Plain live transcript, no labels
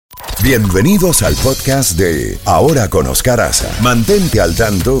Bienvenidos al podcast de Ahora con Oscar Haza. Mantente al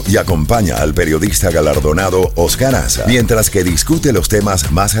tanto y acompaña al periodista galardonado Oscar Haza mientras que discute los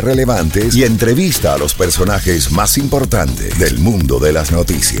temas más relevantes y entrevista a los personajes más importantes del mundo de las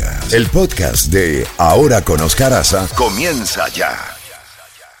noticias. El podcast de Ahora con Oscar Haza comienza ya.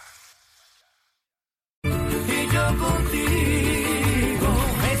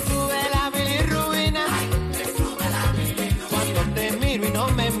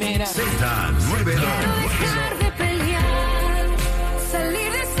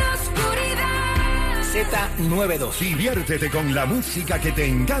 Z92. Diviértete con la música que te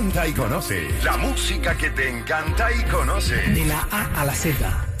encanta y conoce. La música que te encanta y conoce. De la A a la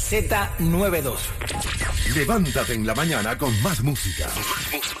Z. Z92. Levántate en la mañana con más música.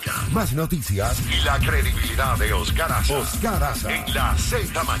 Más noticias y la credibilidad de Oscar Haza. Oscar Haza en la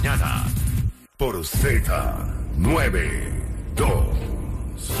Z Mañana. Por Z92.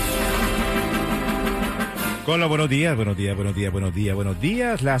 Hola, buenos días.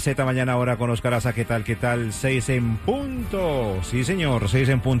 La Z Mañana ahora con Oscar Haza. ¿Qué tal? 6 en punto. Sí, señor, 6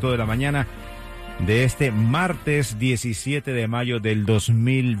 en punto de la mañana de este martes 17 de mayo del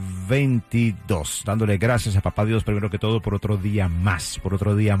 2022. Dándole gracias a Papá Dios, primero que todo, por otro día más, por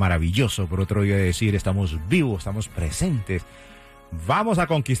otro día maravilloso, por otro día de decir, estamos vivos, estamos presentes. Vamos a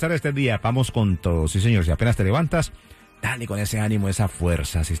conquistar este día, vamos con todo. Sí, señor, si apenas te levantas, dale con ese ánimo, esa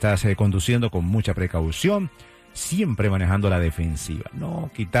fuerza. Si estás conduciendo con mucha precaución, siempre manejando la defensiva. No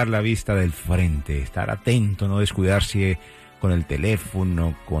quitar la vista del frente, estar atento, no descuidarse con el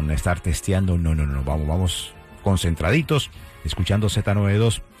teléfono, con estar testeando. No. Vamos concentraditos, escuchando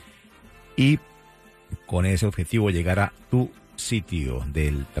Z92 y con ese objetivo llegar a tu sitio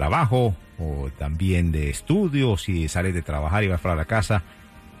del trabajo o también de estudio. Si sales de trabajar y vas para la casa,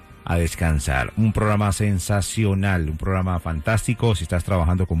 a descansar. Un programa sensacional, un programa fantástico. Si estás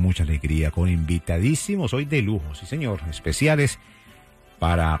trabajando con mucha alegría, con invitadísimos hoy de lujo, sí señor, especiales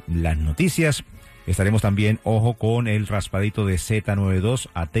para las noticias. Estaremos también, ojo, con el raspadito de Z92,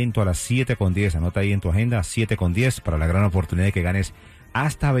 atento a las 7:10, anota ahí en tu agenda, 7:10, para la gran oportunidad de que ganes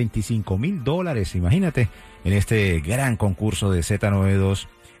hasta $25,000, imagínate, en este gran concurso de Z92,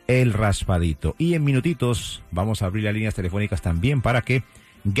 el raspadito. Y en minutitos vamos a abrir las líneas telefónicas también para que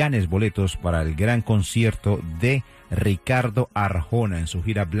ganes boletos para el gran concierto de Ricardo Arjona en su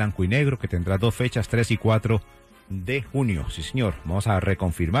gira Blanco y Negro, que tendrá 2 fechas, 3 y 4 de junio. Sí, señor, vamos a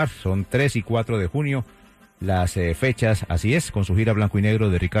reconfirmar, son 3 y 4 de junio las fechas, así es, con su gira Blanco y Negro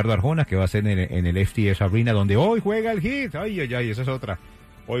de Ricardo Arjona, que va a ser en el FTS Arena, donde hoy juega el Heat. Ay, esa es otra.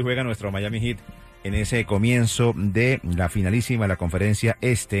 Hoy juega nuestro Miami Heat en ese comienzo de la finalísima de la conferencia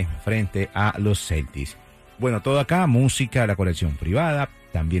este frente a los Celtics. Bueno, todo acá, música, la colección privada,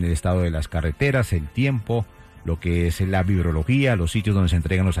 también el estado de las carreteras, el tiempo, lo que es la vibrología, los sitios donde se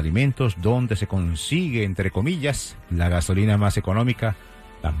entregan los alimentos, donde se consigue, entre comillas, la gasolina más económica.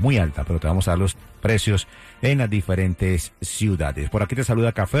 Está muy alta, pero te vamos a dar los precios en las diferentes ciudades. Por aquí te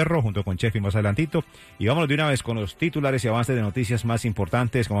saluda Caferro, junto con Chefi más adelantito. Y vámonos de una vez con los titulares y avances de noticias más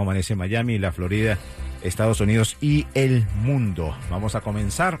importantes, como amanece Miami, la Florida, Estados Unidos y el mundo. Vamos a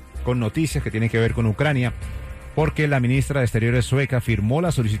comenzar con noticias que tienen que ver con Ucrania, porque la ministra de Exteriores sueca firmó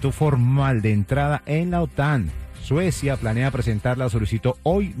la solicitud formal de entrada en la OTAN. Suecia planea presentar la solicitud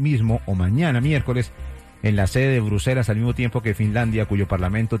hoy mismo o mañana, miércoles, en la sede de Bruselas, al mismo tiempo que Finlandia, cuyo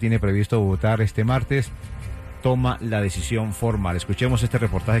parlamento tiene previsto votar este martes, toma la decisión formal. Escuchemos este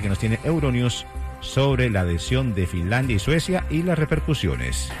reportaje que nos tiene Euronews sobre la adhesión de Finlandia y Suecia y las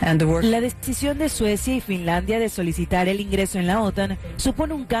repercusiones. La decisión de Suecia y Finlandia de solicitar el ingreso en la OTAN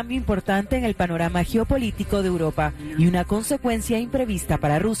supone un cambio importante en el panorama geopolítico de Europa y una consecuencia imprevista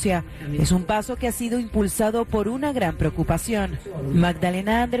para Rusia. Es un paso que ha sido impulsado por una gran preocupación.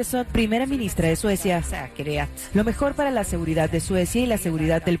 Magdalena Andersson, primera ministra de Suecia. Lo mejor para la seguridad de Suecia y la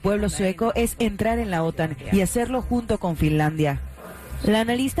seguridad del pueblo sueco es entrar en la OTAN y hacerlo junto con Finlandia. La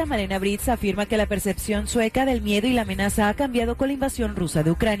analista Marina Britz afirma que la percepción sueca del miedo y la amenaza ha cambiado con la invasión rusa de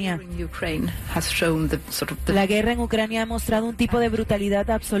Ucrania. La guerra en Ucrania ha mostrado un tipo de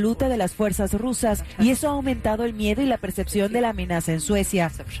brutalidad absoluta de las fuerzas rusas y eso ha aumentado el miedo y la percepción de la amenaza en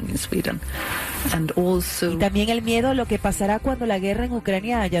Suecia. Y también el miedo a lo que pasará cuando la guerra en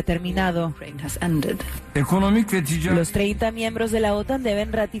Ucrania haya terminado. Los 30 miembros de la OTAN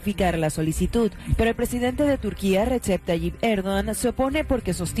deben ratificar la solicitud, pero el presidente de Turquía, Recep Tayyip Erdogan, se opone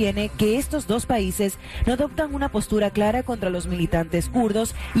porque sostiene que estos dos países no adoptan una postura clara contra los militantes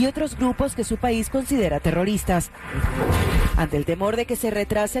kurdos y otros grupos que su país considera terroristas. Ante el temor de que se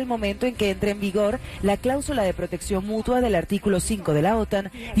retrase el momento en que entre en vigor la cláusula de protección mutua del artículo 5 de la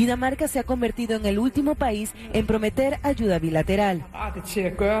OTAN, Dinamarca se ha convertido en el último país en prometer ayuda bilateral.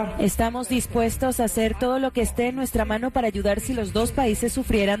 Estamos dispuestos a hacer todo lo que esté en nuestra mano para ayudar si los dos países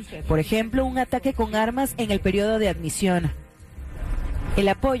sufrieran, por ejemplo, un ataque con armas en el periodo de admisión. El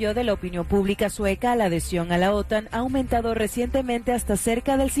apoyo de la opinión pública sueca a la adhesión a la OTAN ha aumentado recientemente hasta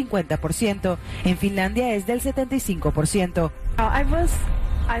cerca del 50%. En Finlandia es del 75%.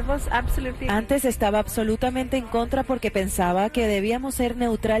 Antes estaba absolutamente en contra porque pensaba que debíamos ser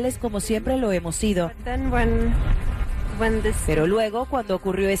neutrales como siempre lo hemos sido. Pero luego, cuando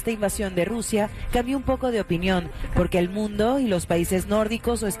ocurrió esta invasión de Rusia, cambió un poco de opinión, porque el mundo y los países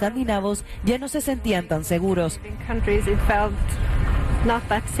nórdicos o escandinavos ya no se sentían tan seguros.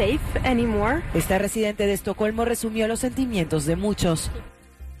 Esta residente de Estocolmo resumió los sentimientos de muchos.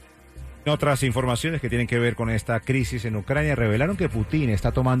 Otras informaciones que tienen que ver con esta crisis en Ucrania revelaron que Putin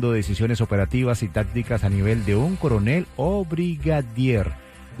está tomando decisiones operativas y tácticas a nivel de un coronel o brigadier.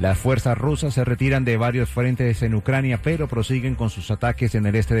 Las fuerzas rusas se retiran de varios frentes en Ucrania, pero prosiguen con sus ataques en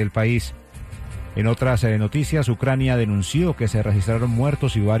el este del país. En otras noticias, Ucrania denunció que se registraron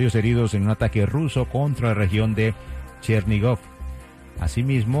muertos y varios heridos en un ataque ruso contra la región de Chernigov.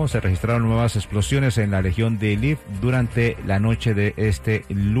 Asimismo, se registraron nuevas explosiones en la región de Lviv durante la noche de este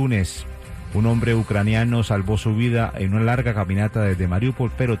lunes. Un hombre ucraniano salvó su vida en una larga caminata desde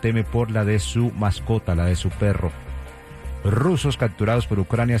Mariupol, pero teme por la de su mascota, la de su perro. Rusos capturados por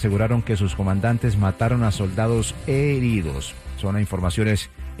Ucrania aseguraron que sus comandantes mataron a soldados heridos. Son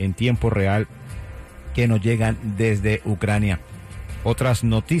informaciones en tiempo real que nos llegan desde Ucrania. Otras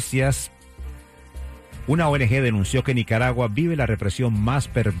noticias. Una ONG denunció que Nicaragua vive la represión más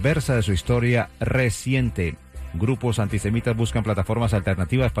perversa de su historia reciente. Grupos antisemitas buscan plataformas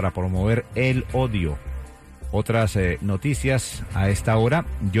alternativas para promover el odio. Otras noticias a esta hora.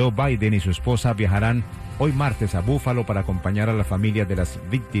 Joe Biden y su esposa viajarán hoy martes a Búfalo para acompañar a las familias de las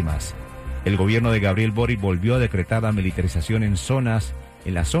víctimas. El gobierno de Gabriel Boric volvió a decretar la militarización en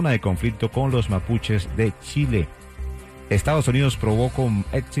la zona de conflicto con los mapuches de Chile. Estados Unidos probó con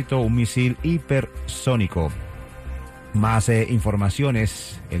éxito un misil hipersónico. Más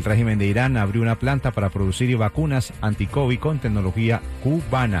informaciones. El régimen de Irán abrió una planta para producir vacunas anti-COVID con tecnología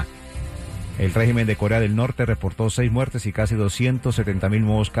cubana. El régimen de Corea del Norte reportó 6 muertes y casi 270,000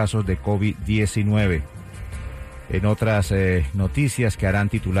 nuevos casos de COVID-19. En otras noticias que harán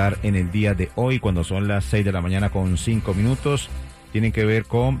titular en el día de hoy, cuando son las 6 de la mañana con 5 minutos, tienen que ver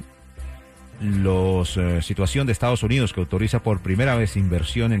con la situación de Estados Unidos, que autoriza por primera vez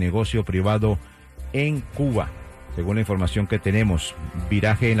inversión en negocio privado en Cuba. Según la información que tenemos,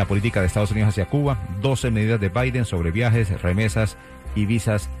 viraje en la política de Estados Unidos hacia Cuba, 12 medidas de Biden sobre viajes, remesas y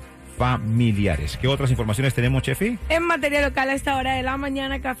visas familiares. ¿Qué otras informaciones tenemos, Chefi? En materia local, a esta hora de la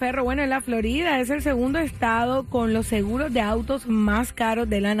mañana, Café Bueno, en la Florida es el segundo estado con los seguros de autos más caros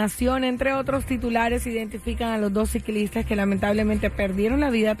de la nación. Entre otros titulares, identifican a los 2 ciclistas que lamentablemente perdieron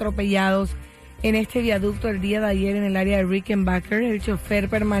la vida atropellados en este viaducto el día de ayer en el área de Rickenbacker. El chofer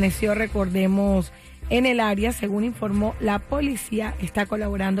permaneció, recordemos, en el área. Según informó la policía, está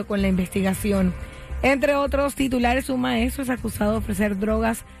colaborando con la investigación. Entre otros titulares, un maestro es acusado de ofrecer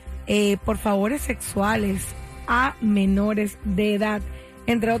drogas por favores sexuales a menores de edad.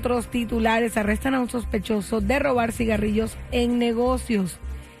 Entre otros titulares, arrestan a un sospechoso de robar cigarrillos en negocios.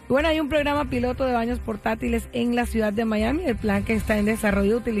 Y bueno, hay un programa piloto de baños portátiles en la ciudad de Miami. El plan, que está en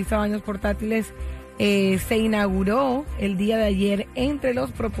desarrollo, utiliza baños portátiles. Se inauguró el día de ayer. Entre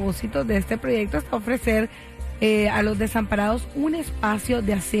los propósitos de este proyecto está ofrecer a los desamparados un espacio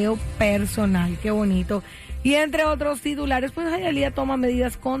de aseo personal. Qué bonito. Y entre otros titulares, pues Hialeah toma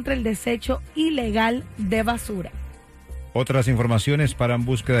medidas contra el desecho ilegal de basura. Otras informaciones paran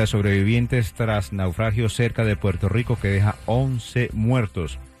búsqueda de sobrevivientes tras naufragio cerca de Puerto Rico que deja 11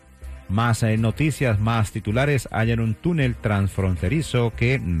 muertos. Más noticias, más titulares. Hallan un túnel transfronterizo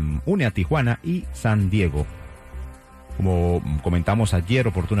que une a Tijuana y San Diego. Como comentamos ayer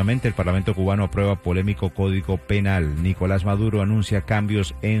oportunamente, el Parlamento cubano aprueba polémico código penal. Nicolás Maduro anuncia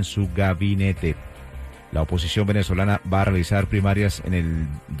cambios en su gabinete. La oposición venezolana va a realizar primarias en el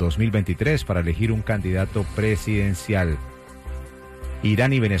 2023 para elegir un candidato presidencial.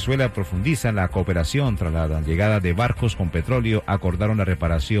 Irán y Venezuela profundizan la cooperación tras la llegada de barcos con petróleo. Acordaron la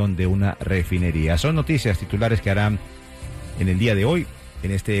reparación de una refinería. Son noticias titulares que harán en el día de hoy.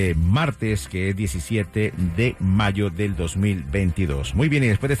 en este martes, que es 17 de mayo del 2022. Muy bien, y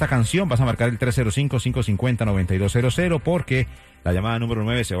después de esta canción vas a marcar el 305-550-9200 porque la llamada número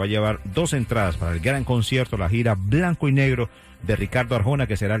 9 se va a llevar 2 entradas para el gran concierto, la gira Blanco y Negro de Ricardo Arjona,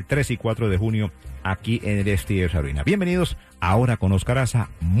 que será el 3 y 4 de junio aquí en el Estier Sabrina. Bienvenidos Ahora con Oscar Haza.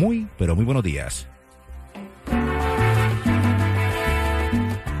 Muy, pero muy buenos días.